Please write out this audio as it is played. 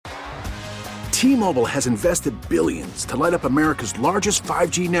T-Mobile has invested billions to light up America's largest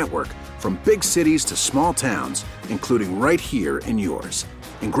 5G network, from big cities to small towns, including right here in yours.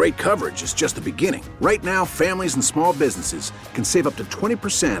 And great coverage is just the beginning. Right now, families and small businesses can save up to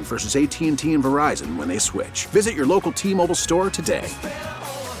 20% versus AT&T and Verizon when they switch. Visit your local T-Mobile store today.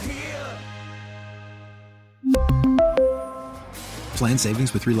 Plan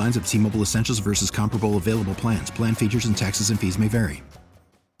savings with 3 lines of T-Mobile Essentials versus comparable available plans. Plan features and taxes and fees may vary.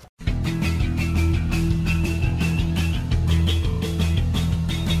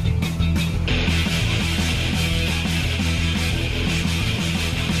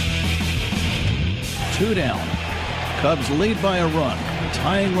 Two down. Cubs lead by a run.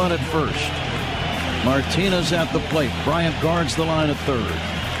 Tying run at first. Martinez at the plate. Bryant guards the line at third.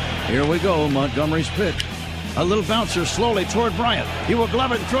 Here we go. Montgomery's pitch. A little bouncer slowly toward Bryant. He will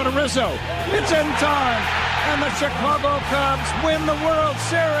glove it and throw to Rizzo. It's in time. And the Chicago Cubs win the World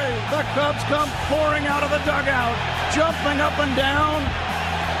Series. The Cubs come pouring out of the dugout, jumping up and down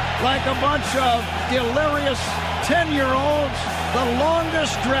like a bunch of delirious 10-year-olds. The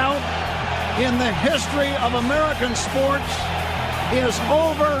longest drought in the history of American sports is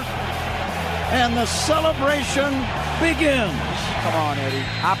over, and the celebration begins. Come on, Eddie.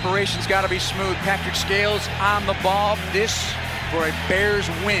 Operation's got to be smooth. Patrick Scales on the ball. This for a Bears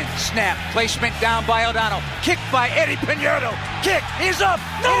win. Snap. Placement down by O'Donnell. Kick by Eddie Piñeiro. Kick is up.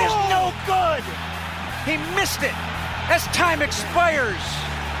 No! It is no good. He missed it as time expires.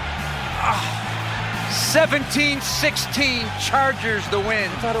 17-16, Chargers the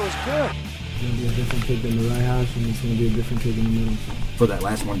win. I thought it was good. It's going to be a different kick in the right hash, and it's going to be a different kick in the middle. For that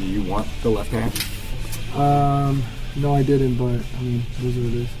last one, do you want the left hash? No, I didn't, but, I mean, this is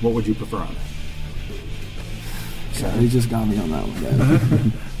what it is. What would you prefer on that? Yeah, he just got me on that one,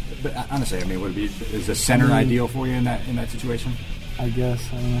 guys. But honestly, I mean, is the center ideal for you in that situation? I guess,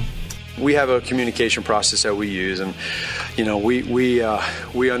 I don't know. We have a communication process that we use, and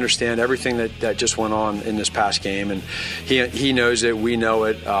we understand everything that just went on in this past game, and he knows it, we know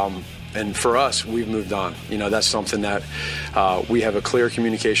it, and for us, we've moved on. That's something that we have a clear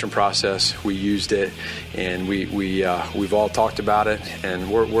communication process. We used it, and we've all talked about it,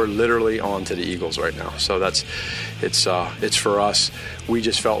 and we're literally on to the Eagles right now. So it's for us. We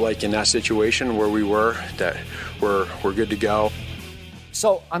just felt like in that situation where we were, that we're good to go.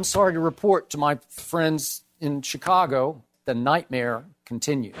 So I'm sorry to report to my friends in Chicago, the nightmare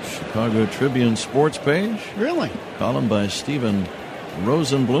continues. Chicago Tribune sports page. Really? Column by Stephen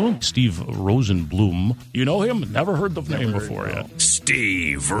Rosenblum. Steve Rosenblum. You know him? Never heard the name before yet.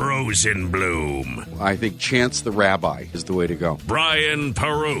 Steve Rosenblum. I think Chance the Rabbi is the way to go. Brian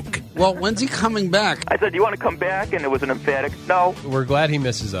Paruk. Well, when's he coming back? I said, do you want to come back? And it was an emphatic no. We're glad he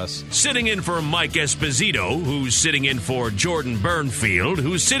misses us. Sitting in for Mike Esposito, who's sitting in for Jordan Burnfield,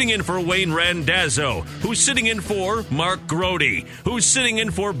 who's sitting in for Wayne Randazzo, who's sitting in for Mark Grody, who's sitting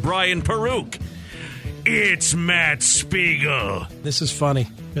in for Brian Paruk. It's Matt Spiegel. This is funny,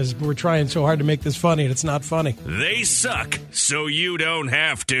 because we're trying so hard to make this funny, and it's not funny. They suck, so you don't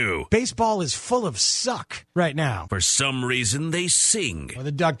have to. Baseball is full of suck right now. For some reason, they sing. With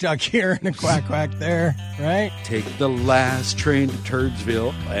a duck here and a quack there, right? Take the last train to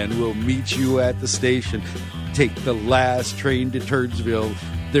Turdsville, and we'll meet you at the station. Take the last train to Turdsville.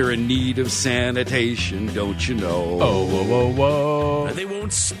 They're in need of sanitation, don't you know? Oh, whoa, whoa, whoa. They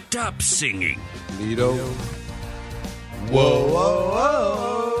won't stop singing. Lido. Whoa, whoa,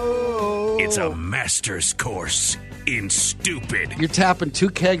 whoa. It's a master's course in stupid. You're tapping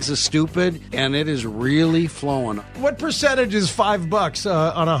 2 kegs of stupid, and it is really flowing. What percentage is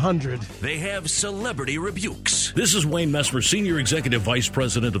 $5 on 100? They have celebrity rebukes. This is Wayne Messmer, Senior Executive Vice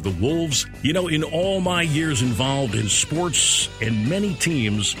President of the Wolves. In all my years involved in sports and many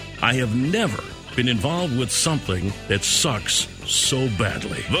teams, I have never been involved with something that sucks so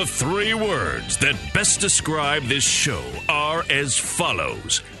badly. The 3 words that best describe this show are as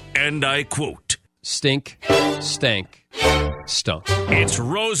follows, and I quote: stink, stank, stunk. It's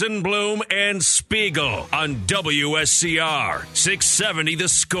Rosenblum and Spiegel on WSCR 670 The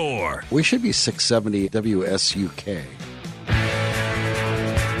Score. We should be 670 WSUK.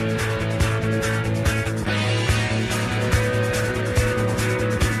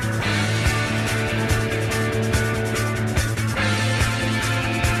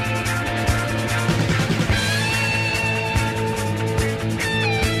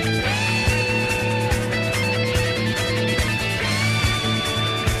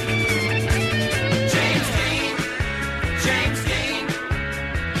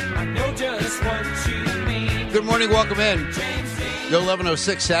 Good morning, welcome in. Go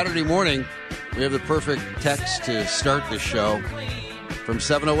 11:06 Saturday morning. We have the perfect text to start the show from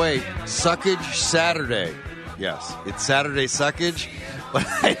 708, Suckage Saturday. Yes, it's Saturday Suckage, but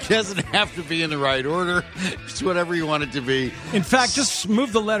it doesn't have to be in the right order. It's whatever you want it to be. In fact, just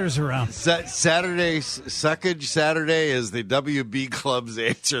move the letters around. Saturday Suckage Saturday is the WB Club's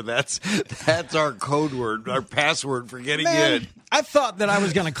answer. That's our code word, our password for getting in. I thought that I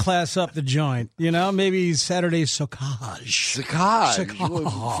was going to class up the joint. Maybe Saturday Suckage.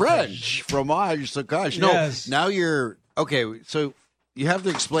 Suckage. French. Fromage, Suckage. No, Yes. now you're... Okay, so you have to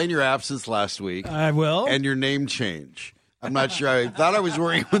explain your absence last week. I will. And your name change. I'm not sure. I thought I was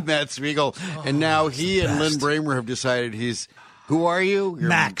working with Matt Spiegel, and now he and Lynn Bramer have decided he's... Who are you? You're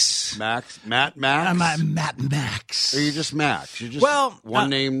Max. Max? Matt Max? I'm Matt Max. Or are you just Max? You're just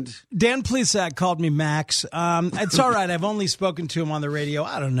one-named... Dan Plesac called me Max. It's all right. I've only spoken to him on the radio,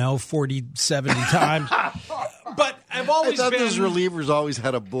 40, 70 times. But I've always I thought been... those relievers always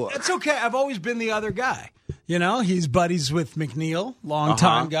had a book. It's okay. I've always been the other guy. He's buddies with McNeil,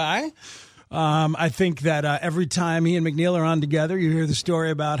 long-time guy. I think that every time he and McNeil are on together, you hear the story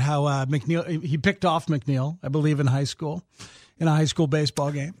about how McNeil, he picked off McNeil, I believe, in high school, in a high school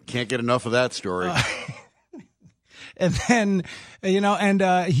baseball game. Can't get enough of that story. And then, he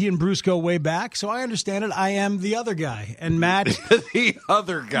and Bruce go way back. So I understand it. I am the other guy. And Matt. The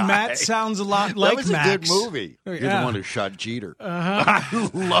other guy. Matt sounds a lot like Max. That was a good movie. Yeah. You're the one who shot Jeter. I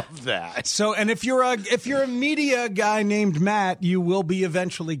love that. So, and if you're a media guy named Matt, you will be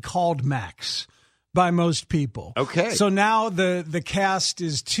eventually called Max by most people. Okay. So now the cast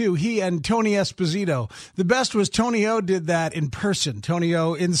is two. He and Tony Esposito. The best was Tony O did that in person. Tony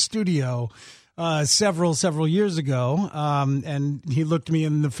O in studio. Several years ago, and he looked me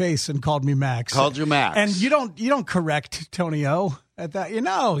in the face and called me Max. Called you Max. And you don't correct Tony O at that.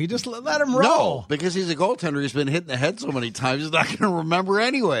 You just let him roll. No, because he's a goaltender. He's been hit in the head so many times, he's not going to remember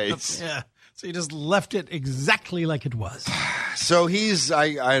anyways. Yeah. So you just left it exactly like it was. So he's,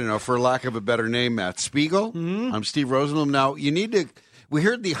 I don't know, for lack of a better name, Matt Spiegel. Mm-hmm. I'm Steve Rosenblum. Now, you need to... We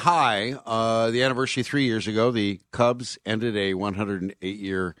heard the the anniversary 3 years ago. The Cubs ended a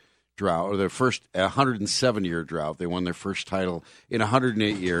 108-year drought, or their first 107-year drought. They won their first title in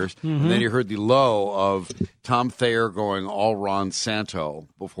 108 years. Mm-hmm. And then you heard the low of Tom Thayer going all Ron Santo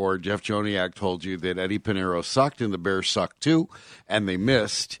before Jeff Joniak told you that Eddie Pinheiro sucked and the Bears sucked too, and they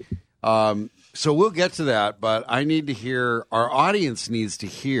missed. So we'll get to that, but I need to hear, our audience needs to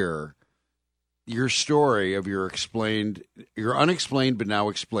hear your story of your unexplained but now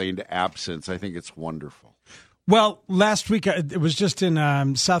explained absence. I think it's wonderful. Well, last week it was just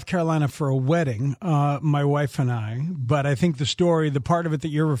in South Carolina for a wedding, my wife and I. But I think the part of it that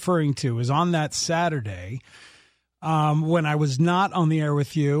you're referring to is on that Saturday when I was not on the air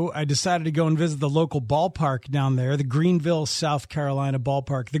with you. I decided to go and visit the local ballpark down there, the Greenville, South Carolina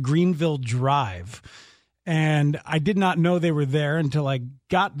ballpark, the Greenville Drive. And I did not know they were there until I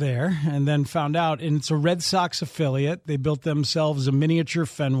got there and then found out. And it's a Red Sox affiliate. They built themselves a miniature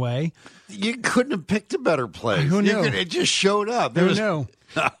Fenway. You couldn't have picked a better place. Who knew? It just showed up. Who knew?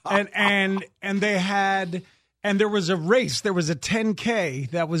 and they had, and there was a race. There was a 10K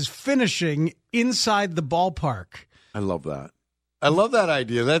that was finishing inside the ballpark. I love that. I love that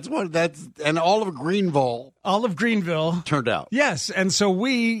idea. And all of Greenville. All of Greenville. Turned out. Yes. And so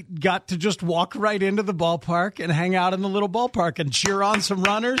we got to just walk right into the ballpark and hang out in the little ballpark and cheer on some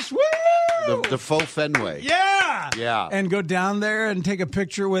runners. Woo! The faux Fenway. Yeah. Yeah. And go down there and take a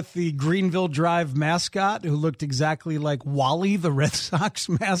picture with the Greenville Drive mascot who looked exactly like Wally, the Red Sox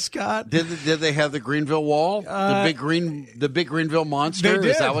mascot. Did they have the Greenville Wall? The big Greenville monster? They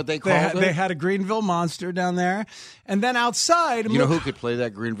did. Is that what they called it? They had a Greenville monster down there. And then outside. You know who could play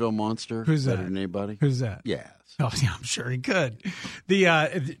that Greenville monster? Who's that? Better than anybody? Who's that? Yes. Oh, yeah, I'm sure he could.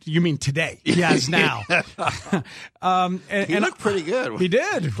 You mean today? Yes, now. He looked pretty good. He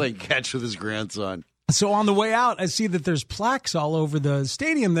did. Playing catch with his grandson. So on the way out, I see that there's plaques all over the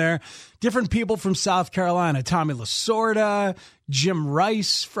stadium there. Different people from South Carolina. Tommy Lasorda, Jim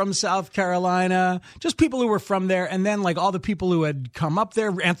Rice from South Carolina. Just people who were from there. And then like all the people who had come up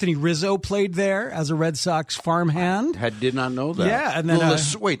there. Anthony Rizzo played there as a Red Sox farmhand. Did not know that. Yeah. And then the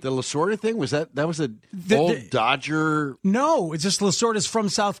Lasorda thing? Was that was old Dodger? No, it's just Lasorda's from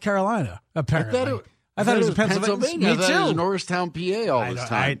South Carolina, apparently. I thought it was Pennsylvania. Me too. I thought it was Norristown, PA all this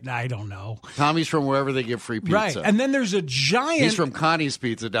time. I don't know. Tommy's from wherever they give free pizza. Right. And then there's a giant... He's from Connie's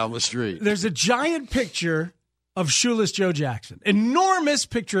Pizza down the street. There's a giant picture of Shoeless Joe Jackson. Enormous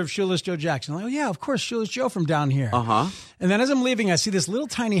picture of Shoeless Joe Jackson. Like, oh, yeah, of course, Shoeless Joe from down here. Uh-huh. And then as I'm leaving, I see this little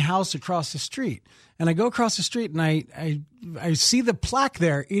tiny house across the street. And I go across the street and I see the plaque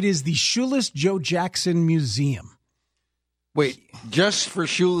there. It is the Shoeless Joe Jackson Museum. Wait, just for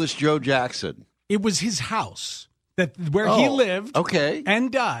Shoeless Joe Jackson? It was his house where he lived okay.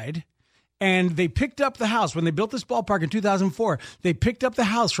 and died. And they picked up the house when they built this ballpark in 2004. They picked up the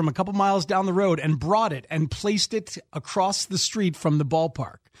house from a couple miles down the road and brought it and placed it across the street from the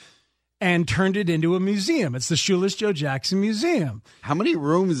ballpark and turned it into a museum. It's the Shoeless Joe Jackson Museum. How many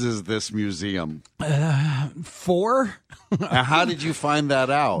rooms is this museum? 4. Now, how did you find that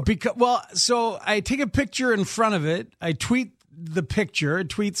out? So I take a picture in front of it. I tweet the picture,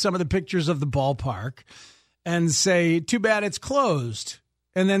 some of the pictures of the ballpark and say, too bad it's closed.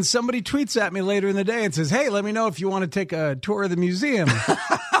 And then somebody tweets at me later in the day and says, hey, let me know if you want to take a tour of the museum.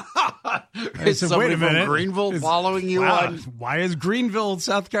 Is somebody from Greenville following you on? Why is Greenville,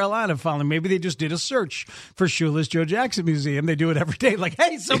 South Carolina following? Maybe they just did a search for Shoeless Joe Jackson Museum. They do it every day. Like,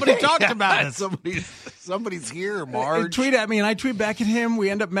 hey, somebody talked about it. Somebody's here, Marge. Tweet at me, and I tweet back at him. We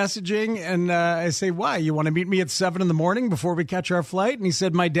end up messaging, and I say, why? You want to meet me at 7 in the morning before we catch our flight? And he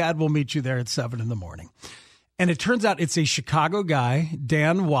said, my dad will meet you there at 7 in the morning. And it turns out it's a Chicago guy.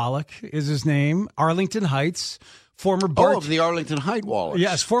 Dan Wallach is his name. Arlington Heights. Former the Arlington Heights Wallach.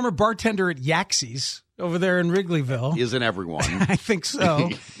 Yes, former bartender at Yaxie's over there in Wrigleyville. Isn't everyone? I think so.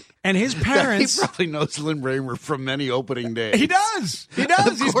 And his parents... He probably knows Lynn Raymer from many opening days. He does. He's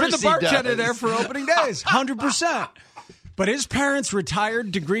been the bartender there for opening days. 100%. But his parents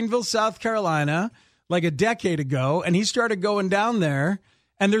retired to Greenville, South Carolina, like a decade ago, and he started going down there.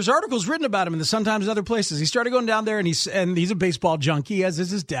 And there's articles written about him in the Sun-Times and other places. He started going down there, and he's a baseball junkie, as is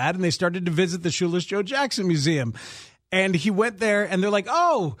his dad, and they started to visit the Shoeless Joe Jackson Museum. And he went there, and they're like,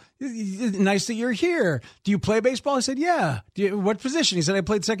 oh, nice that you're here. Do you play baseball? I said, yeah. What position? He said, I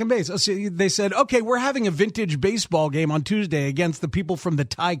played second base. So they said, okay, we're having a vintage baseball game on Tuesday against the people from the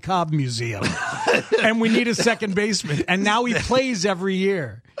Ty Cobb Museum. And we need a second baseman. And now he plays every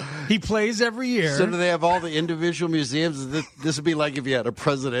year. He plays every year. So do they have all the individual museums? This would be like if you had a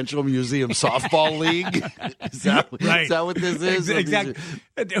presidential museum softball league. Is that what this is? Exactly.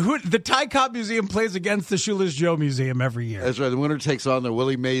 The Ty Cobb Museum plays against the Shoeless Joe Museum every year. That's right. The winner takes on the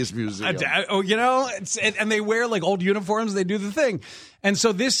Willie Mays Museum. And they wear like old uniforms. They do the thing. And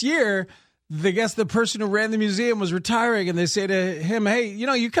so this year, the person who ran the museum was retiring, and they say to him, hey,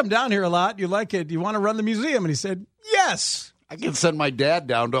 you come down here a lot. You like it. You want to run the museum? And he said, yes. I can send my dad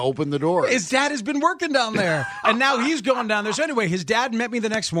down to open the door. His dad has been working down there, and now he's going down there. So anyway, his dad met me the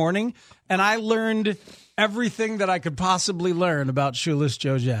next morning, and I learned everything that I could possibly learn about Shoeless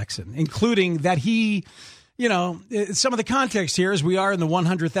Joe Jackson, including that he, some of the context here is we are in the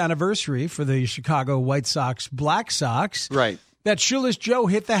 100th anniversary for the Chicago White Sox Black Sox. Right. That Shoeless Joe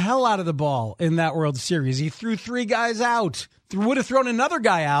hit the hell out of the ball in that World Series. He threw 3 guys out. Would have thrown another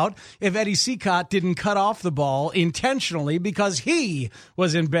guy out if Eddie Seacott didn't cut off the ball intentionally because he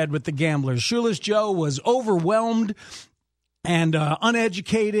was in bed with the gamblers. Shoeless Joe was overwhelmed and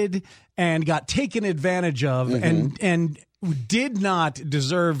uneducated and got taken advantage of and did not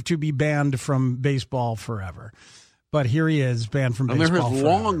deserve to be banned from baseball forever. But here he is, banned from baseball forever. There has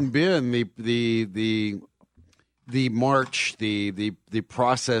long been the march, the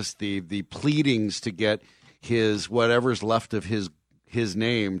process, the pleadings to get his whatever's left of his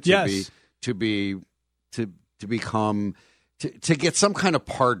name to get some kind of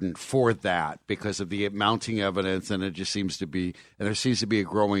pardon for that because of the mounting evidence, and it just seems to be, and there seems to be a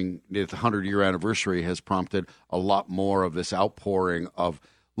growing. The 100-year anniversary has prompted a lot more of this outpouring of,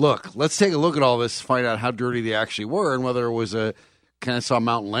 look, let's take a look at all this, find out how dirty they actually were, and whether it was a. Kind of saw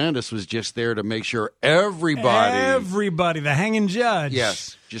Mountain Landis was just there to make sure everybody, the hanging judge.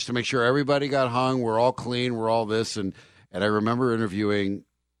 Yes, just to make sure everybody got hung. We're all clean. We're all this. And I remember interviewing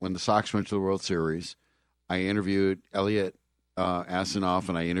when the Sox went to the World Series. I interviewed Elliot Asinoff,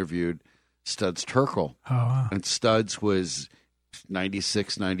 and I interviewed Studs Terkel. Oh, wow. And Studs was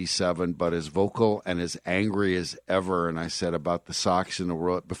 96, 97, but as vocal and as angry as ever. And I said about the Sox in the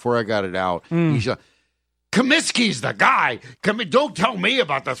world, before I got it out, he's Comiskey's the guy. Don't tell me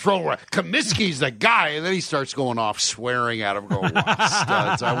about the thrower. Comiskey's the guy. And then he starts going off, swearing at him, going,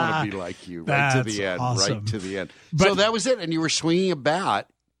 Studs, I want to be like you. Right to the end. Awesome. Right to the end. So that was it. And you were swinging a bat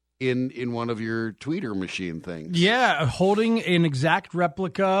in one of your tweeter machine things. Yeah, holding an exact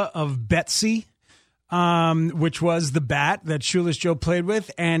replica of Betsy, which was the bat that Shoeless Joe played with,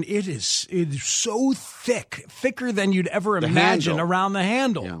 and it is so thicker than you'd ever imagine around the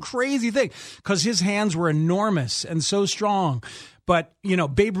handle. Yeah. Crazy thing, because his hands were enormous and so strong. But,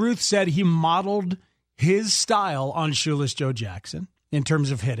 Babe Ruth said he modeled his style on Shoeless Joe Jackson in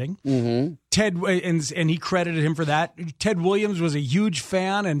terms of hitting. Mm-hmm. And he credited him for that. Ted Williams was a huge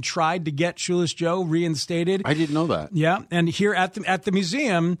fan and tried to get Shoeless Joe reinstated. I didn't know that. Yeah, and here at the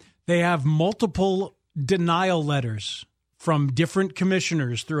museum, they have multiple denial letters from different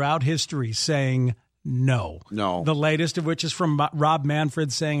commissioners throughout history saying No. The latest of which is from Rob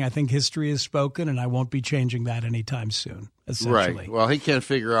Manfred saying, I think history is spoken, and I won't be changing that anytime soon, essentially. Right. Well, he can't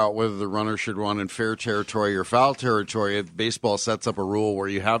figure out whether the runner should run in fair territory or foul territory. If baseball sets up a rule where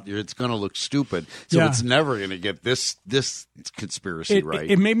it's going to look stupid. So it's never going to get this conspiracy right.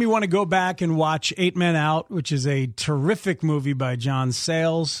 It made me want to go back and watch 8 Men Out, which is a terrific movie by John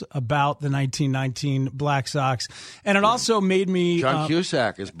Sayles about the 1919 Black Sox. And it also made me... John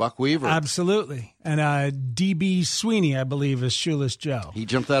Cusack is Buck Weaver. Absolutely. And D.B. Sweeney, I believe, is Shoeless Joe. He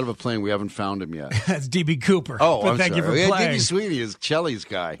jumped out of a plane. We haven't found him yet. That's D.B. Cooper. Oh, but thank you for playing. D.B. Sweeney is Chelly's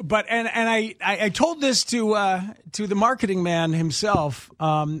guy. But and I told this to the marketing man himself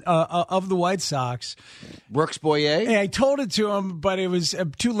of the White Sox, Brooks Boyer. I told it to him, but it was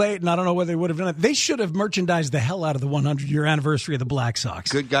too late, and I don't know whether they would have done it. They should have merchandised the hell out of the 100-year anniversary of the Black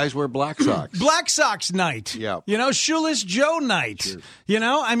Sox. Good guys wear Black Sox. Black Sox night. Yeah. Shoeless Joe night. Sure.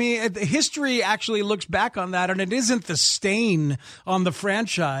 History actually looks back on that, and it isn't the stain on the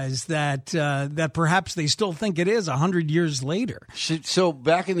franchise that perhaps they still think it is 100 years later. So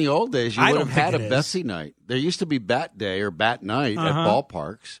back in the old days, you would have had a Bessie night. There used to be Bat Day or Bat Night at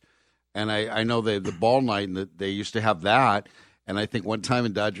ballparks, and I know the ball night, and they used to have that. And I think one time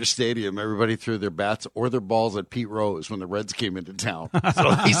in Dodger Stadium, everybody threw their bats or their balls at Pete Rose when the Reds came into town.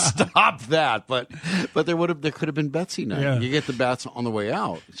 So he stopped that. But there could have been Betsy night. Yeah. You get the bats on the way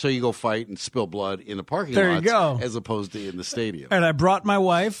out, so you go fight and spill blood in the parking there lots, you go. as opposed to in the stadium. And I brought my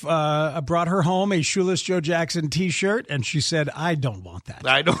wife. I brought her home a Shoeless Joe Jackson T-shirt, and she said, "I don't want that."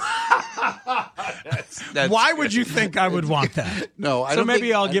 I don't. That's Why would you think I would want that? No, I so don't.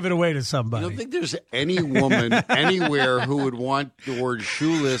 Maybe I'll give it away to somebody. I don't think there's any woman anywhere who would want the word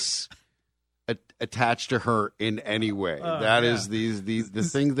shoeless attached to her in any way. That is the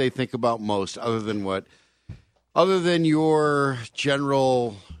thing they think about most, other than your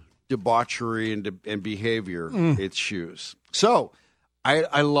general debauchery and behavior. It's shoes. So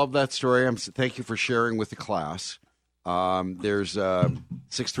I love that story. Thank you for sharing with the class. There's a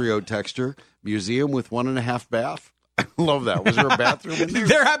 630 texter, museum with 1.5 bath. I love that. Was there a bathroom in there?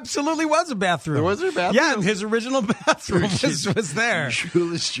 There absolutely was a bathroom. Was there a bathroom? Yeah, his original bathroom was there.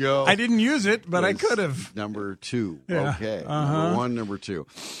 Shoeless Joe. I didn't use it, but I could have. Number 2. Yeah. Okay. Number 1, number 2.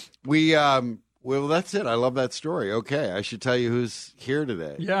 Well, that's it. I love that story. Okay. I should tell you who's here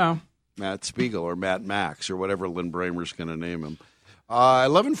today. Yeah. Matt Spiegel or Matt Max or whatever Lynn Bramer's going to name him.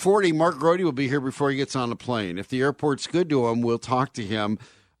 11:40, Mark Grody will be here before he gets on the plane. If the airport's good to him, we'll talk to him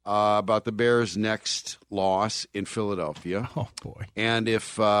about the Bears' next loss in Philadelphia. Oh, boy. And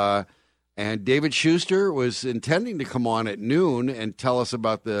and David Schuster was intending to come on at noon and tell us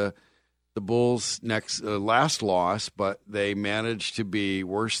about the Bulls' last loss, but they managed to be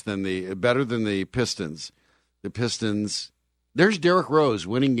better than the Pistons. The Pistons. There's Derrick Rose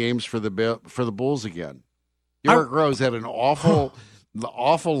winning games for the Bulls again. Derrick Rose had an awful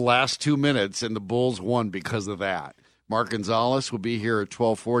last 2 minutes, and the Bulls won because of that. Mark Gonzalez will be here at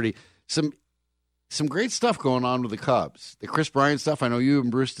 12:40. Some great stuff going on with the Cubs. The Chris Bryant stuff, I know you and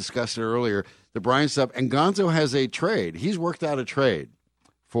Bruce discussed it earlier. The Bryant stuff, and Gonzo has a trade. He's worked out a trade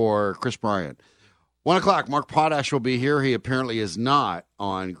for Chris Bryant. 1 o'clock, Mark Potash will be here. He apparently is not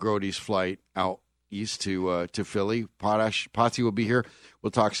on Grody's flight out east to Philly. Potsy will be here.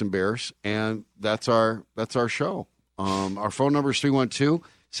 We'll talk some Bears, and that's our show. Our phone number is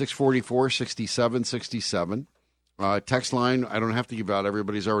 312-644-6767. Text line, I don't have to give out.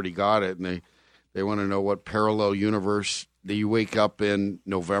 Everybody's already got it, and they want to know what parallel universe that you wake up in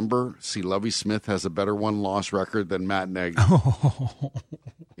November, see Lovie Smith has a better one-loss record than Matt Nagy.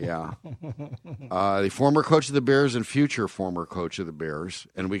 Yeah. The former coach of the Bears and future former coach of the Bears,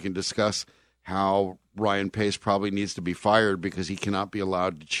 and we can discuss how Ryan Pace probably needs to be fired because he cannot be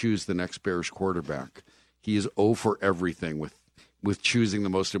allowed to choose the next Bears quarterback. He is 0 for everything with choosing the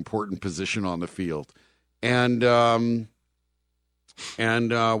most important position on the field. And Wino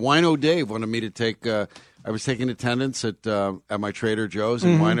Dave wanted me to take. I was taking attendance at my Trader Joe's,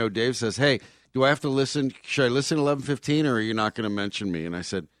 and Wino Dave says, "Hey, do I have to listen? Should I listen at 11:15, or are you not going to mention me?" And I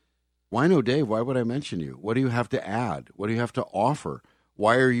said, "Wino Dave, why would I mention you? What do you have to add? What do you have to offer?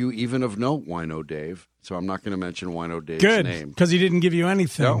 Why are you even of note, Wino Dave?" So I'm not going to mention Wino Dave's name. Good, because he didn't give you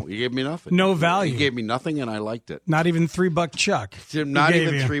anything. No, he gave me nothing. No value. He gave me nothing, and I liked it. Not even $3 Chuck. Not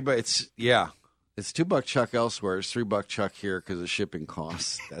even $3, it's $2 Chuck elsewhere. It's $3 Chuck here because of shipping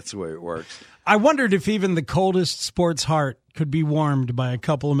costs. That's the way it works. I wondered if even the coldest sports heart could be warmed by a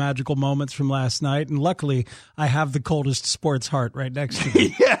couple of magical moments from last night, and luckily I have the coldest sports heart right next to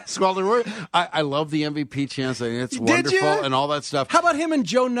me. Yes, well, I love the MVP chance. I think it's wonderful and all that stuff. How about him and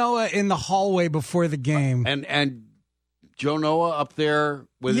Joe Noah in the hallway before the game? And Joe Noah up there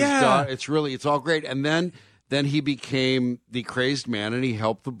with his daughter. It's all great. And then he became the crazed man, and he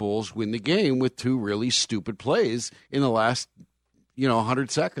helped the Bulls win the game with 2 really stupid plays in the last 100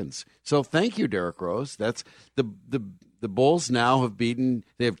 seconds. So thank you, Derrick Rose. That's the Bulls now have beaten.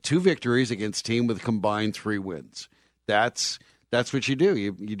 They have 2 victories against team with combined 3 wins. That's what you do.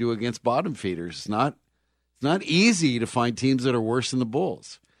 You do against bottom feeders. It's not easy to find teams that are worse than the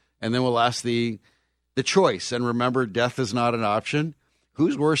Bulls. And then we'll ask the choice. And remember, death is not an option.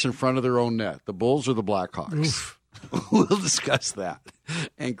 Who's worse in front of their own net, the Bulls or the Blackhawks? We'll discuss that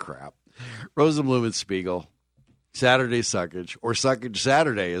and crap. Rosenblum and Spiegel. Saturday Suckage, or Suckage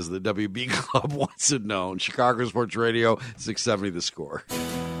Saturday, as the WB Club wants it known. Chicago Sports Radio, 670 The Score.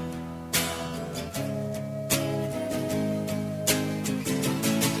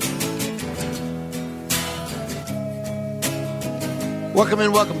 Welcome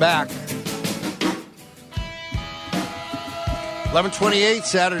in, welcome back. 11:28,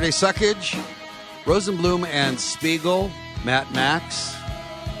 Saturday Suckage. Rosenblum and Spiegel, Matt Max.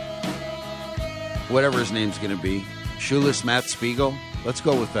 Whatever his name's going to be. Shoeless Matt Spiegel. Let's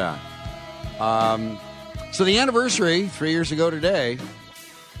go with that. So the anniversary, 3 years ago today,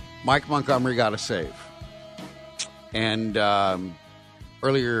 Mike Montgomery got a save. And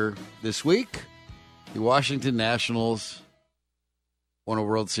earlier this week, the Washington Nationals won a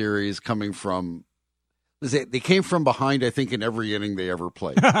World Series coming from... They came from behind, I think, in every inning they ever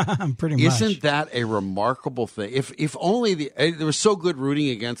played. Pretty much. Isn't that a remarkable thing? If only it was so good rooting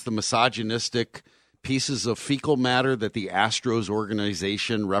against the misogynistic pieces of fecal matter that the Astros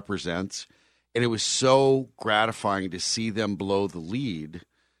organization represents, and it was so gratifying to see them blow the lead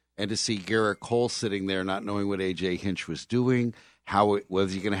and to see Garrett Cole sitting there not knowing what A.J. Hinch was doing,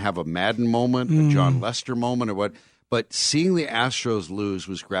 was he going to have a Madden moment, a John Lester moment, or what? But seeing the Astros lose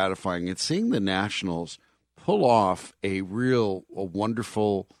was gratifying, and seeing the Nationals pull off a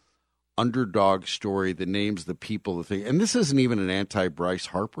wonderful underdog story that names the people, the thing. And this isn't even an anti-Bryce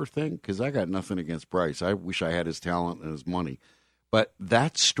Harper thing, because I got nothing against Bryce. I wish I had his talent and his money. But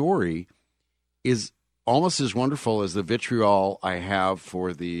that story is almost as wonderful as the vitriol I have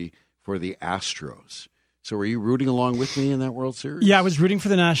for the Astros. So were you rooting along with me in that World Series? Yeah, I was rooting for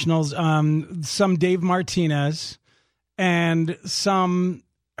the Nationals. Some Dave Martinez and some...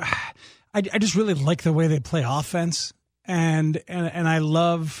 I just really like the way they play offense, and I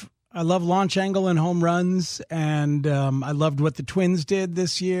love launch angle and home runs, and I loved what the Twins did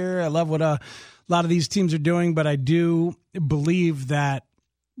this year. I love what a lot of these teams are doing, but I do believe that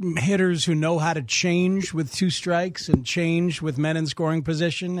hitters who know how to change with 2 strikes and change with men in scoring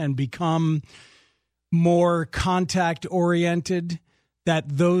position and become more contact oriented, that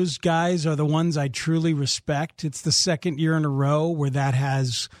those guys are the ones I truly respect. It's the second year in a row where that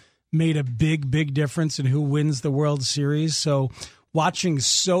has made a big difference in who wins the World Series. So watching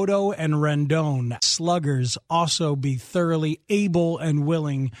Soto and Rendon, sluggers, also be thoroughly able and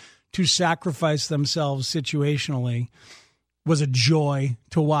willing to sacrifice themselves situationally was a joy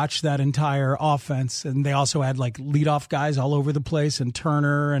to watch that entire offense. And they also had like leadoff guys all over the place, and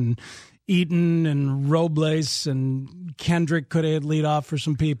Turner and Eaton and Robles and Kendrick could have lead off for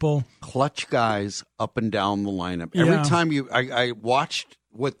some people. Clutch guys up and down the lineup. Every time I watched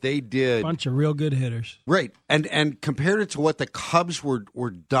what they did. Bunch of real good hitters. Right. And compared it to what the Cubs were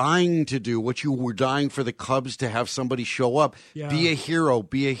dying to do, what you were dying for the Cubs to have somebody show up, be a hero.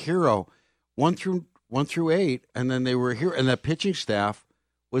 1 through 8, and then they were here, and that pitching staff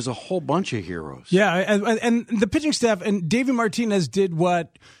was a whole bunch of heroes. Yeah, and the pitching staff, and David Martinez did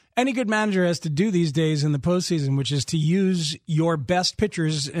what any good manager has to do these days in the postseason, which is to use your best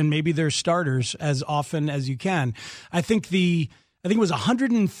pitchers and maybe their starters as often as you can. I think it was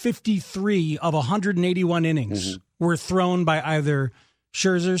 153 of 181 innings were thrown by either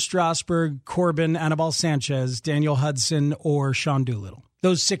Scherzer, Strasburg, Corbin, Anibal Sanchez, Daniel Hudson, or Sean Doolittle.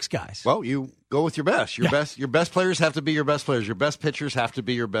 Those 6 guys. Well, you go with your best. Your best players have to be your best players. Your best pitchers have to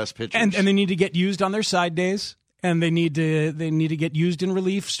be your best pitchers. And they need to get used on their side days. And they need to get used in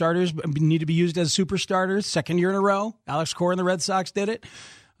relief. Starters need to be used as super starters. Second year in a row. Alex Cora and the Red Sox did it.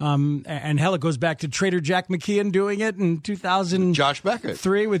 And hell, it goes back to Trader Jack McKeon doing it in 2003 Josh Beckett.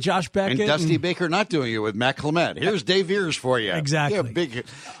 With Josh Beckett. And Dusty Baker not doing it with Matt Clement. Here's Dave Ears for you. Exactly.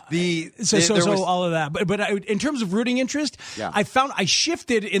 Yeah, so all of that. But in terms of rooting interest, I found I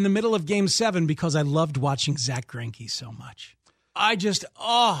shifted in the middle of Game 7 because I loved watching Zach Greinke so much.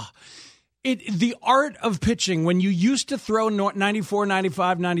 The art of pitching, when you used to throw 94,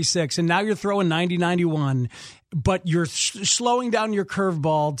 95, 96, and now you're throwing 90, 91, but you're slowing down your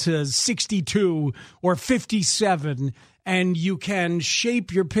curveball to 62 or 57, and you can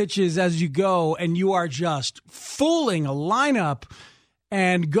shape your pitches as you go, and you are just fooling a lineup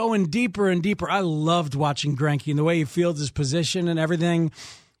and going deeper and deeper. I loved watching Greinke and the way he fields his position and everything.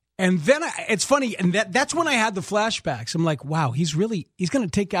 And then it's funny, and that's when I had the flashbacks. I'm like, wow, he's going to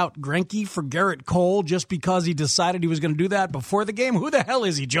take out Greinke for Garrett Cole just because he decided he was going to do that before the game? Who the hell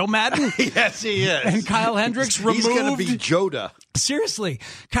is he, Joe Madden? Yes, he is. And Kyle Hendricks removed. He's going to be Joda. Seriously,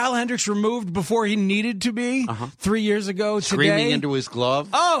 Kyle Hendricks removed before he needed to be 3 years ago today. Screaming into his glove.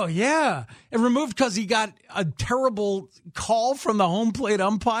 Oh, yeah. And removed because he got a terrible call from the home plate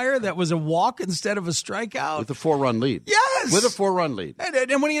umpire that was a walk instead of a strikeout. With a 4-run lead. Yes! With a 4-run lead.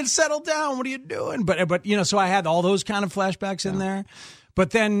 And when he had settled down, what are you doing? But so I had all those kind of flashbacks in there.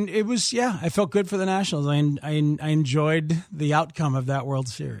 But then it was, I felt good for the Nationals. I enjoyed the outcome of that World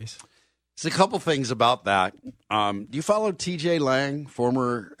Series. There's a couple things about that. Do you follow T.J. Lang,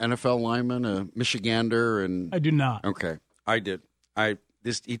 former NFL lineman, a Michigander? And I do not. Okay, I did.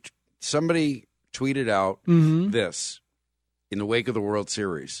 Somebody tweeted out this in the wake of the World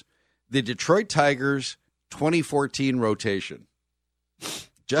Series. The Detroit Tigers 2014 rotation.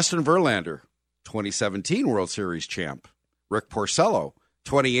 Justin Verlander, 2017 World Series champ. Rick Porcello,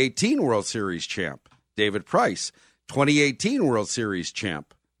 2018 World Series champ. David Price, 2018 World Series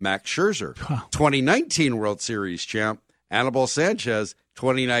champ. Max Scherzer, 2019 World Series champ. Anibal Sanchez,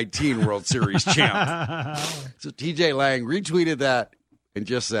 2019 World Series champ. So TJ Lang retweeted that and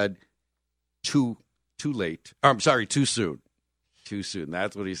just said, too late. I'm sorry, too soon. Too soon.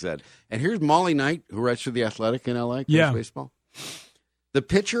 That's what he said. And here's Molly Knight, who writes for The Athletic in L.A. Baseball. The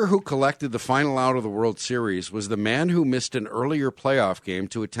pitcher who collected the final out of the World Series was the man who missed an earlier playoff game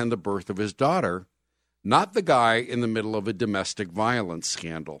to attend the birth of his daughter, not the guy in the middle of a domestic violence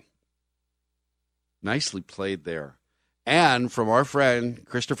scandal. Nicely played there. And from our friend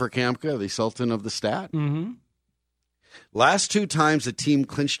Christopher Kamka, the Sultan of the Stat. Mm-hmm. Last 2 times the team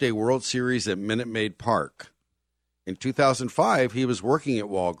clinched a World Series at Minute Maid Park. In 2005, he was working at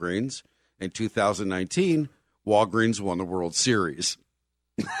Walgreens. In 2019, Walgreens won the World Series.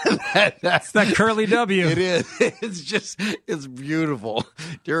 That's that curly W. It is. It's beautiful.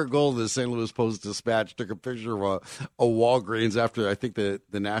 Derek Gold of the St. Louis Post-Dispatch took a picture of a Walgreens after I think the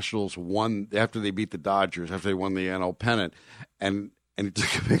Nationals won, after they beat the Dodgers, after they won the NL pennant. And he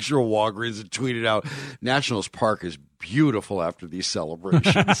took a picture of Walgreens and tweeted out, Nationals Park is beautiful after these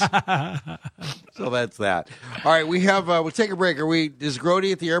celebrations. So that's that. All right, we'll take a break. Is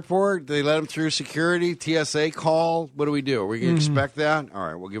Grody at the airport? Do they let him through security? TSA call? What do we do? Are we going to expect that? All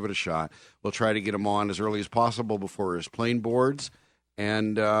right, we'll give it a shot. We'll try to get him on as early as possible before his plane boards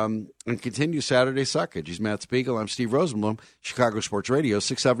and continue Saturday Suckage. He's Matt Spiegel. I'm Steve Rosenblum, Chicago Sports Radio,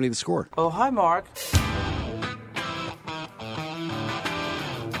 670 The Score. Oh, hi, Mark.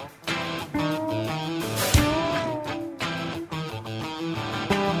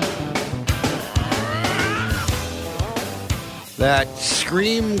 That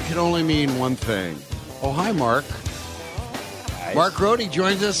scream can only mean one thing. Oh, hi, Mark. Nice. Mark Grody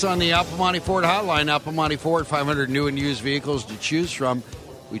joins us on the Alpamani Ford hotline. Alpamani Ford, 500 new and used vehicles to choose from.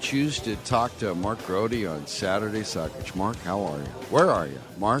 We choose to talk to Mark Grody on Saturday Suckage. Mark, how are you? Where are you,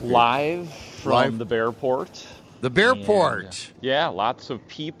 Mark? Live from the Bearport. The Bearport. Yeah, lots of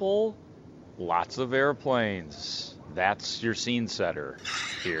people, lots of airplanes. That's your scene setter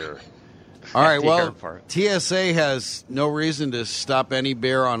here. All right, well, TSA has no reason to stop any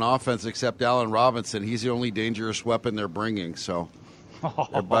Bear on offense except Allen Robinson. He's the only dangerous weapon they're bringing, so.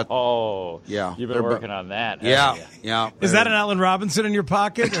 Yeah. You've been working on that. Yeah. Is that an Allen Robinson in your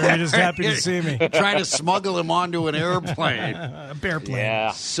pocket, or are you just happy to see me? Trying to smuggle him onto an airplane. A bear plane.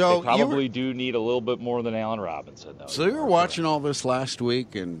 Yeah. So they probably do need a little bit more than Allen Robinson, though. So you were watching all this last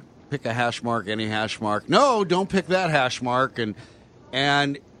week and pick a hash mark, any hash mark. No, don't pick that hash mark.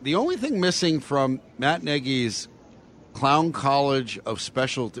 And the only thing missing from Matt Nagy's Clown College of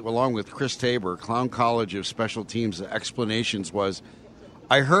Special, along with Chris Tabor, Clown College of Special Teams explanations was,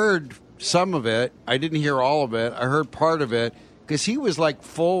 I heard some of it. I didn't hear all of it. I heard part of it because he was like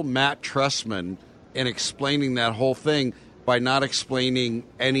full Matt Tressman in explaining that whole thing by not explaining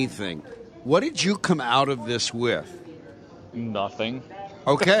anything. What did you come out of this with? Nothing.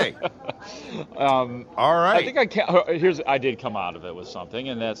 Okay. All right. I think I did come out of it with something,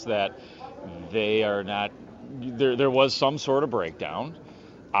 and that's that they are not. There was some sort of breakdown.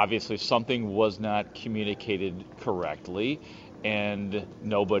 Obviously, something was not communicated correctly, and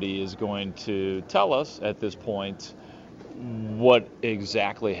nobody is going to tell us at this point what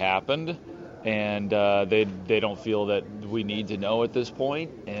exactly happened, and they don't feel that we need to know at this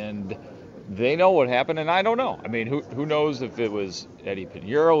point, and they know what happened, and I don't know. I mean, who knows if it was Eddie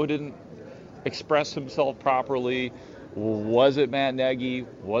Pinheiro who didn't express himself properly? Was it Matt Nagy?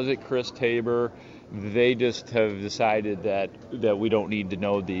 Was it Chris Tabor? They just have decided that we don't need to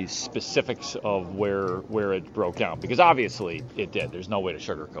know the specifics of where it broke down, because obviously it did. There's no way to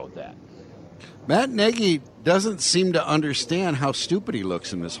sugarcoat that. Matt Nagy doesn't seem to understand how stupid he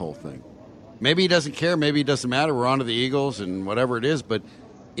looks in this whole thing. Maybe he doesn't care. Maybe it doesn't matter. We're on to the Eagles and whatever it is. But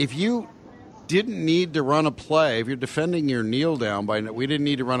if you didn't need to run a play, if you're defending your kneel down, we didn't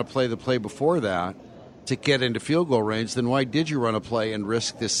need to run a play the play before that to get into field goal range, then why did you run a play and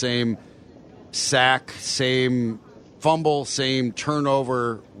risk the same sack, same fumble, same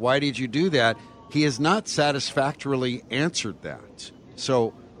turnover? Why did you do that? He has not satisfactorily answered that.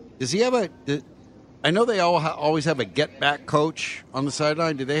 So does he have I know they always have a get-back coach on the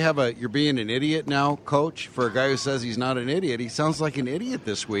sideline. Do they have a you're being an idiot now coach for a guy who says he's not an idiot? He sounds like an idiot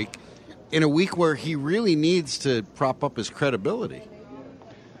this week, in a week where he really needs to prop up his credibility.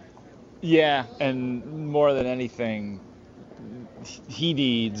 Yeah, and more than anything,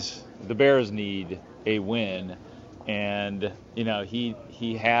 the Bears need a win. And,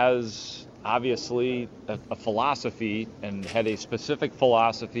 he has obviously a philosophy and had a specific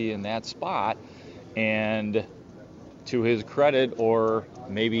philosophy in that spot. And to his credit, or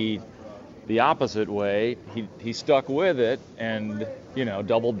maybe the opposite way, he stuck with it and,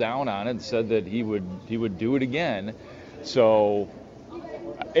 doubled down on it and said that he would do it again. So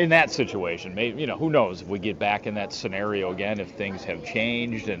in that situation, maybe, who knows if we get back in that scenario again, if things have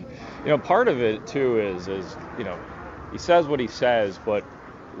changed. And, part of it too is, he says what he says, but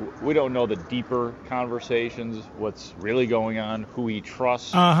we don't know the deeper conversations, what's really going on, who he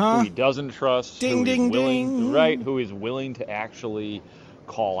trusts, who he doesn't trust, who he's willing to actually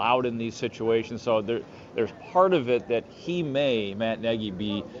call out in these situations. So there's part of it that Matt Nagy,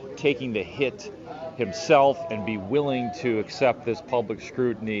 be taking the hit himself and be willing to accept this public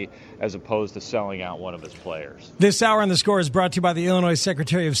scrutiny as opposed to selling out one of his players. This hour on The Score is brought to you by the Illinois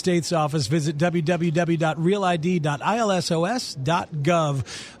Secretary of State's office. Visit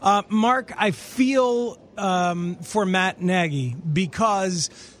www.realid.ilsos.gov. Mark, I feel for Matt Nagy, because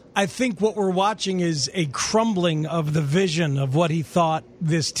I think what we're watching is a crumbling of the vision of what he thought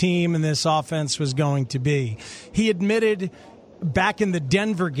this team and this offense was going to be. He admitted back in the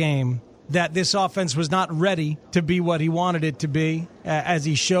Denver game that this offense was not ready to be what he wanted it to be, as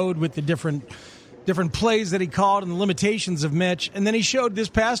he showed with the different plays that he called and the limitations of Mitch. And then he showed this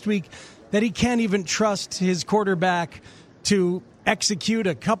past week that he can't even trust his quarterback to execute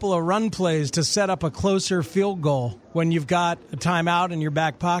a couple of run plays to set up a closer field goal when you've got a timeout in your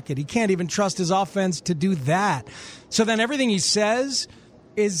back pocket. He can't even trust his offense to do that. So then everything he says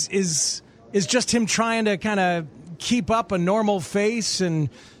is just him trying to kind of keep up a normal face and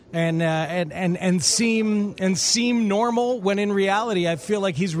seem normal, when in reality I feel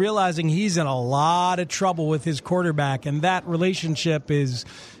like he's realizing he's in a lot of trouble with his quarterback, and that relationship is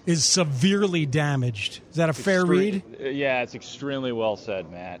severely damaged. Is that a fair read? Yeah, it's extremely well said,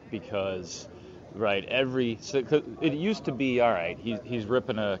 Matt, because it used to be, all right, he's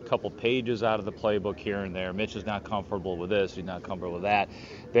ripping a couple pages out of the playbook here and there. Mitch is not comfortable with this, he's not comfortable with that.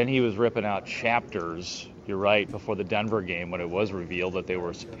 Then he was ripping out chapters, you're right, before the Denver game when it was revealed that they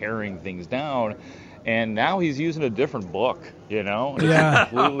were paring things down. And now he's using a different book,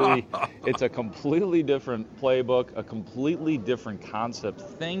 Yeah. It's a completely different playbook, a completely different concept,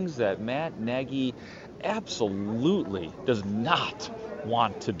 things that Matt Nagy absolutely does not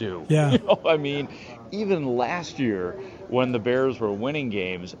want to do. Yeah. Even last year when the Bears were winning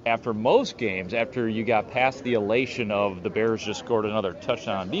games, after you got past the elation of the Bears just scored another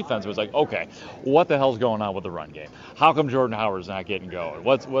touchdown on defense, it was like, okay, what the hell's going on with the run game? How come Jordan Howard's not getting going?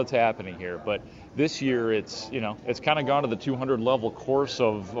 What's happening here? But this year it's kind of gone to the 200 level course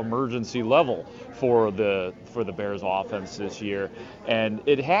of emergency level for the Bears offense this year. And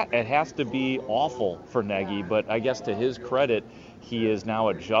it has to be awful for Nagy, but I guess to his credit, he is now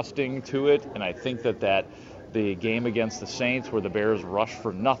adjusting to it, and I think that the game against the Saints where the Bears rushed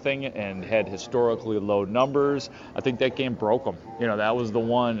for nothing and had historically low numbers, I think that game broke him. That was the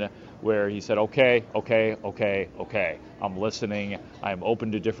one where he said, okay, I'm listening, I'm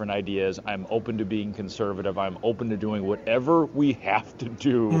open to different ideas, I'm open to being conservative, I'm open to doing whatever we have to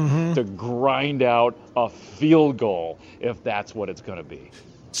do to grind out a field goal if that's what it's going to be.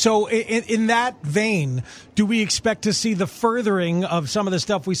 So in that vein, do we expect to see the furthering of some of the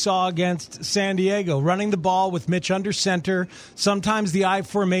stuff we saw against San Diego, running the ball with Mitch under center, sometimes the I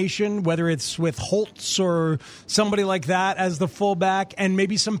formation, whether it's with Holtz or somebody like that as the fullback, and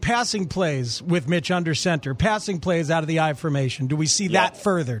maybe some passing plays with Mitch under center, passing plays out of the I formation? Do we see that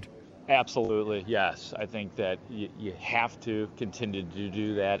furthered? Absolutely, yes. I think that you have to continue to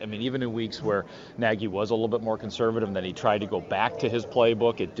do that. I mean, even in weeks where Nagy was a little bit more conservative and then he tried to go back to his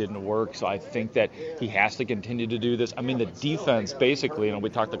playbook, it didn't work. So I think that he has to continue to do this. I mean, the defense basically, we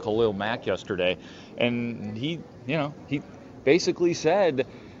talked to Khalil Mack yesterday, and he basically said,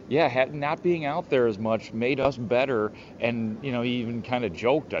 not being out there as much made us better. And, he even kind of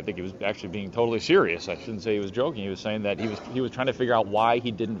joked. I think he was actually being totally serious. I shouldn't say he was joking. He was saying that he was trying to figure out why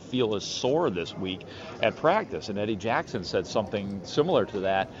he didn't feel as sore this week at practice. And Eddie Jackson said something similar to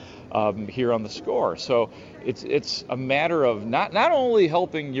that here on The Score. So it's a matter of not only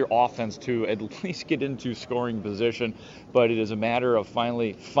helping your offense to at least get into scoring position, but it is a matter of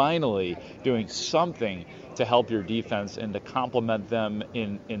finally doing something to help your defense and to complement them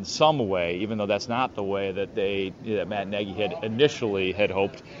in some way, even though that's not the way that Matt Nagy had initially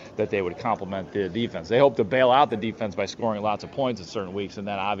hoped that they would complement the defense. They hoped to bail out the defense by scoring lots of points in certain weeks, and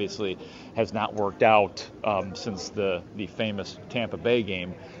that obviously has not worked out since the famous Tampa Bay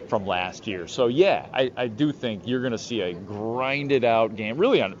game from last year. So I do think you're going to see a grinded out game,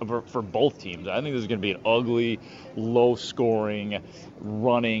 really for both teams. I think this is going to be an ugly, low-scoring,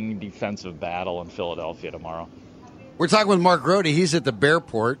 running defensive battle in Philadelphia tomorrow. We're talking with Mark Grote. He's at the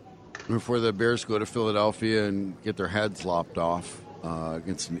Bearport before the Bears go to Philadelphia and get their heads lopped off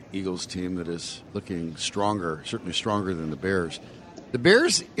against an Eagles team that is looking stronger, certainly stronger than the Bears. The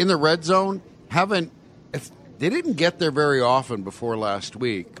Bears in the red zone they didn't get there very often before last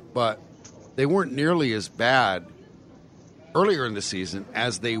week, but they weren't nearly as bad earlier in the season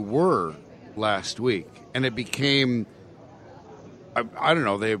as they were last week. And it became, I don't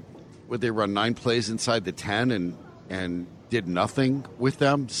know, they run 9 plays inside the 10 and did nothing with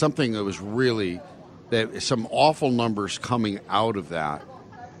them. Something that was really, some awful numbers coming out of that.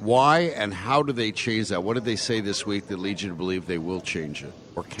 Why and how do they change that? What did they say this week that leads you to believe they will change it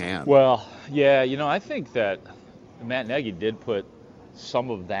or can? Well, I think that Matt Nagy did put some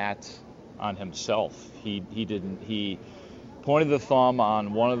of that on himself. He pointed the thumb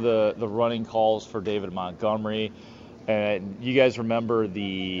on one of the running calls for David Montgomery. And you guys remember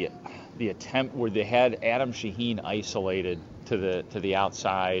the attempt where they had Adam Shaheen isolated to the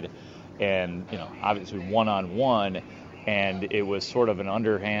outside, and obviously one-on-one, and it was sort of an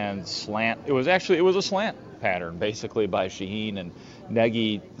underhand slant. It was a slant pattern basically by Shaheen, and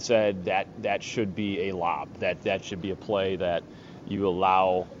Nagy said that should be a lob. That should be a play that you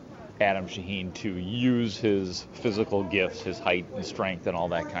allow Adam Shaheen to use his physical gifts, his height and strength and all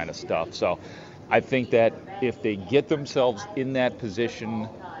that kind of stuff. So I think that if they get themselves in that position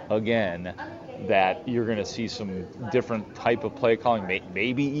again, that you're going to see some different type of play calling.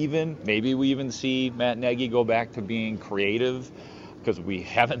 Maybe we even see Matt Nagy go back to being creative, because we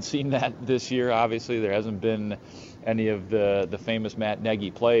haven't seen that this year. Obviously, there hasn't been any of the famous Matt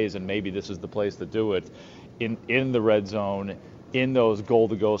Nagy plays, and maybe this is the place to do it in the red zone, in those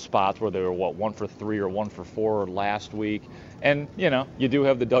goal-to-go spots where they were, 1 for 3 or 1 for 4 last week. And, you do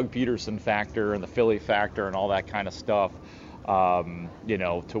have the Doug Peterson factor and the Philly factor and all that kind of stuff,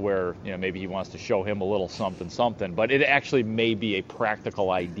 to where, maybe he wants to show him a little something. But it actually may be a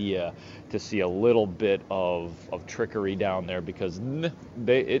practical idea to see a little bit of trickery down there, because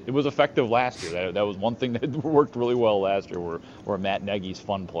it was effective last year. That was one thing that worked really well last year, were Matt Nagy's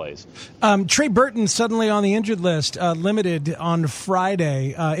fun plays. Trey Burton suddenly on the injured list, limited on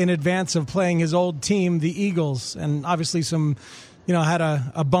Friday in advance of playing his old team, the Eagles, and obviously some had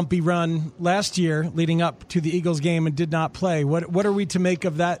a bumpy run last year leading up to the Eagles game and did not play. What are we to make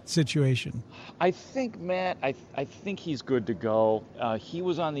of that situation? I think, Matt, I think he's good to go. He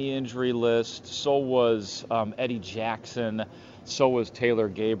was on the injury list. So was Eddie Jackson. So was Taylor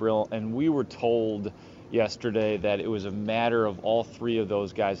Gabriel. And we were told yesterday that it was a matter of all 3 of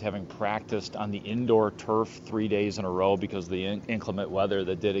those guys having practiced on the indoor turf 3 days in a row because of the inclement weather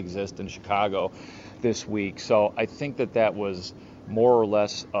that did exist in Chicago this week. So I think that was more or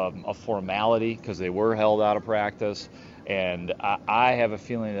less a formality, because they were held out of practice, and I have a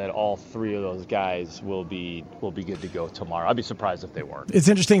feeling that all 3 of those guys will be good to go tomorrow. I'd be surprised if they weren't. It's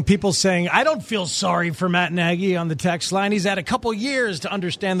interesting, people saying, I don't feel sorry for Matt Nagy on the text line. He's had a couple years to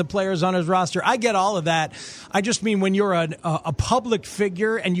understand the players on his roster. I get all of that. I just mean when you're a public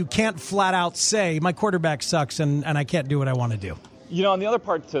figure and you can't flat out say, my quarterback sucks and I can't do what I want to do. And the other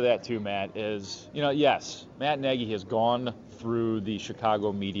part to that too, Matt, is, yes, Matt Nagy has gone through the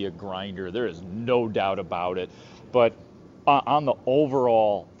Chicago media grinder. There is no doubt about it. But on the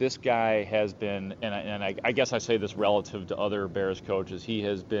overall, this guy has been, and I guess I say this relative to other Bears coaches, he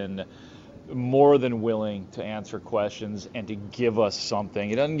has been more than willing to answer questions and to give us something.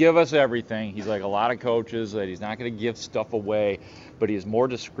 He doesn't give us everything. He's like a lot of coaches that he's not going to give stuff away, but he is more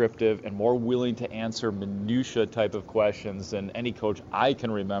descriptive and more willing to answer minutia type of questions than any coach I can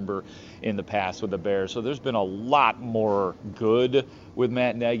remember in the past with the Bears. So there's been a lot more good with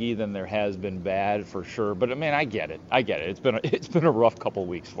Matt Nagy than there has been bad, for sure. But I mean, I get it. It's been a rough couple of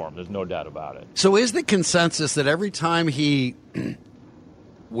weeks for him. There's no doubt about it. So is the consensus that every time he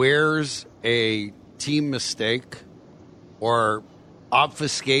wears a team mistake or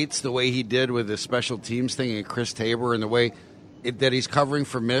obfuscates the way he did with the special teams thing and Chris Tabor and the way that he's covering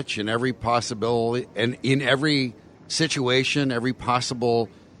for Mitch in every possibility and in every situation, every possible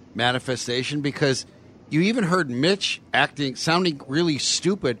manifestation? Because you even heard Mitch sounding really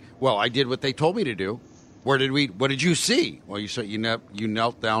stupid. Well, I did what they told me to do. What did you see? Well, you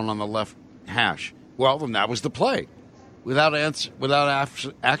knelt down on the left hash. Well, then that was the play. Without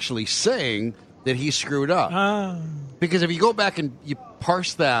actually saying that he screwed up. Because if you go back and you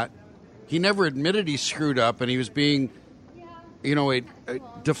parse that, he never admitted he screwed up, and he was being,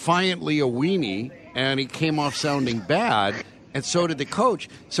 defiantly a weenie, and he came off sounding bad, and so did the coach.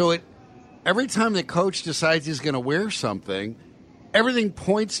 So every time the coach decides he's going to wear something, everything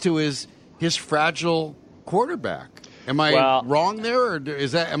points to his fragile quarterback. Am I wrong there, or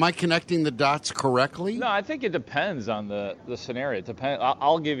am I connecting the dots correctly? No, I think it depends on the scenario. It depends.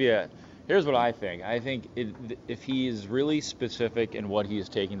 I'll give you. Here's what I think. I think if he's really specific in what he is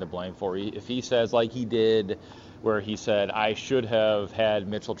taking the blame for, if he says like he did, where he said, I should have had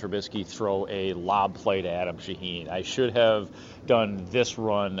Mitchell Trubisky throw a lob play to Adam Shaheen. I should have done this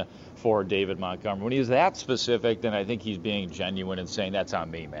run for David Montgomery. When he's that specific, then I think he's being genuine and saying that's on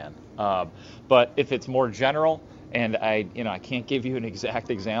me, man. But if it's more general, and I can't give you an exact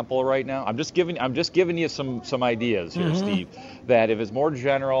example right now. I'm just giving you some ideas here, Steve. That if it's more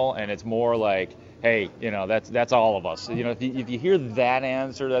general and it's more like, hey, that's all of us. If you hear that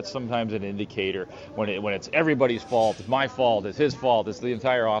answer, that's sometimes an indicator. When it's everybody's fault, it's my fault, it's his fault, it's the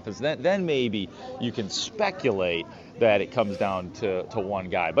entire offense. Then maybe you can speculate that it comes down to one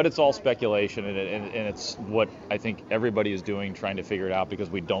guy. But it's all speculation, and it's what I think everybody is doing, trying to figure it out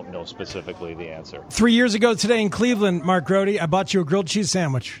because we don't know specifically the answer. 3 years ago today in Cleveland, Mark Grody, I bought you a grilled cheese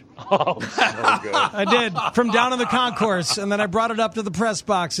sandwich. Oh, so good. I did, from down in the concourse, and then I brought it up to the press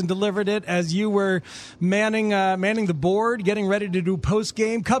box and delivered it as you were manning the board, getting ready to do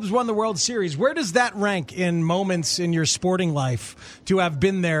post-game. Cubs won the World Series. Where does that rank in moments in your sporting life to have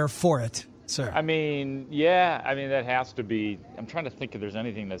been there for it, sir? I mean, that has to be. I'm trying to think if there's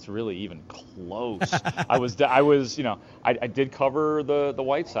anything that's really even close. I did cover the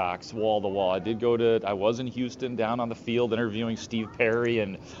White Sox wall to wall. I was in Houston, down on the field, interviewing Steve Perry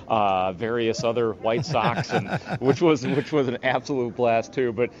and various other White Sox, and which was an absolute blast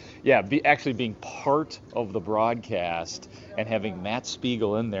too. But yeah, actually being part of the broadcast and having Matt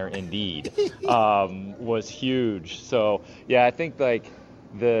Spiegel in there, indeed, was huge. So yeah, I think like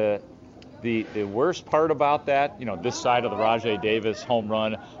the worst part about that, this side of the Rajai Davis home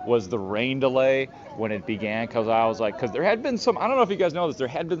run was the rain delay when it began, because there had been some, I don't know if you guys know this, there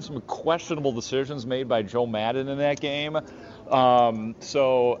had been some questionable decisions made by Joe Madden in that game.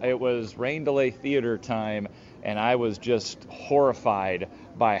 So it was rain delay theater time, and I was just horrified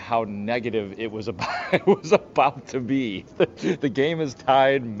by how negative it was about to be. The game is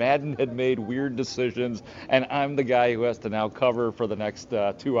tied. Madden had made weird decisions, and I'm the guy who has to now cover for the next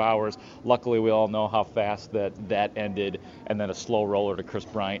 2 hours. Luckily, we all know how fast that ended, and then a slow roller to Chris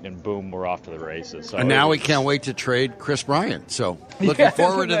Bryant, and boom, we're off to the races. So and now we can't wait to trade Chris Bryant. So looking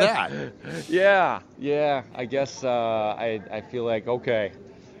forward to that. Yeah. I guess I feel like, okay,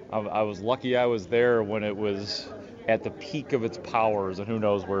 I was lucky I was there when it was at the peak of its powers, and who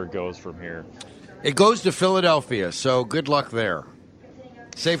knows where it goes from here. It goes to Philadelphia, so good luck there.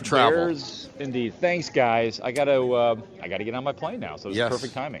 Safe travel. Bears, indeed. Thanks, guys. I gotta get on my plane now, so it's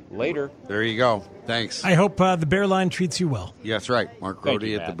perfect timing. Later. There you go. Thanks. I hope the Bear Line treats you well. Yeah, that's right. Mark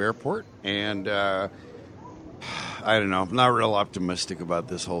Grody at the Bearport, and I don't know. I'm not real optimistic about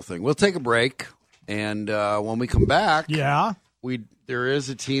this whole thing. We'll take a break, and when we come back, there is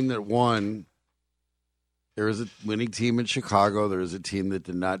a team that won. There is a winning team in Chicago. There is a team that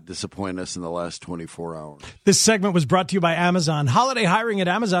did not disappoint us in the last 24 hours. This segment was brought to you by Amazon. Holiday hiring at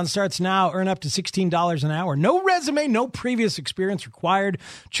Amazon starts now. Earn up to $16 an hour. No resume, no previous experience required.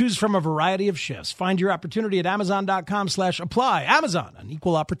 Choose from a variety of shifts. Find your opportunity at Amazon.com/apply. Amazon, an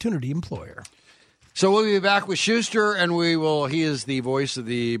equal opportunity employer. So we'll be back with Schuster, and he is the voice of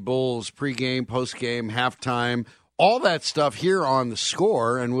the Bulls pregame, postgame, halftime, all that stuff here on The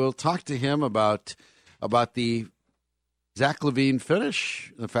Score, and we'll talk to him about the Zach LaVine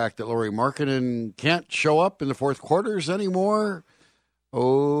finish, the fact that Lauri Markkanen can't show up in the fourth quarters anymore.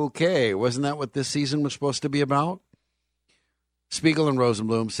 Okay, wasn't that what this season was supposed to be about? Spiegel and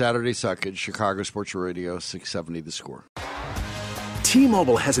Rosenblum, Saturday Suckage, Chicago Sports Radio, 670 The Score.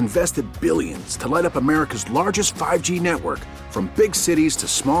 T-Mobile has invested billions to light up America's largest 5G network, from big cities to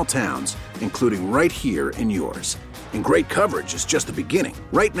small towns, including right here in yours. And great coverage is just the beginning.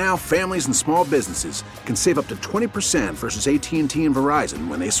 Right now, families and small businesses can save up to 20% versus AT&T and Verizon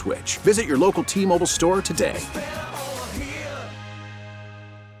when they switch. Visit your local T-Mobile store today.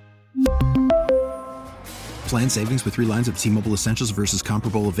 Plan savings with 3 lines of T-Mobile Essentials versus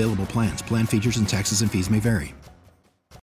comparable available plans. Plan features and taxes and fees may vary.